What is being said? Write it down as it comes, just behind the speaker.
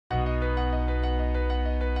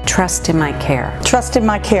Trust in my care. Trust in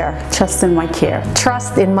my care. Trust in my care.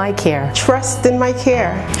 Trust in my care. Trust in my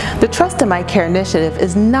care. The Trust in My Care initiative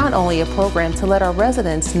is not only a program to let our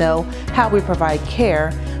residents know how we provide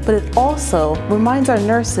care, but it also reminds our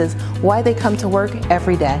nurses why they come to work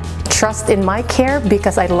every day. Trust in my care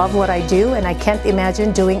because I love what I do and I can't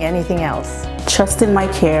imagine doing anything else. Trust in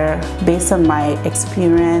my care based on my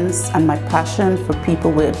experience and my passion for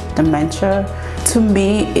people with dementia. To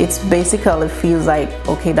me, it's basically feels like,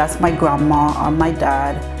 okay, that's my grandma or my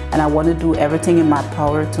dad, and I want to do everything in my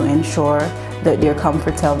power to ensure that they're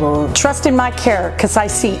comfortable. Trust in my care because I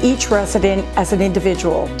see each resident as an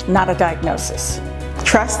individual, not a diagnosis.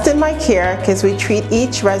 Trust in my care because we treat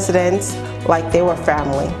each resident like they were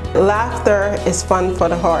family. Laughter is fun for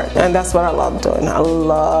the heart, and that's what I love doing. I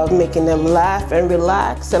love making them laugh and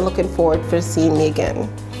relax and looking forward for seeing me again.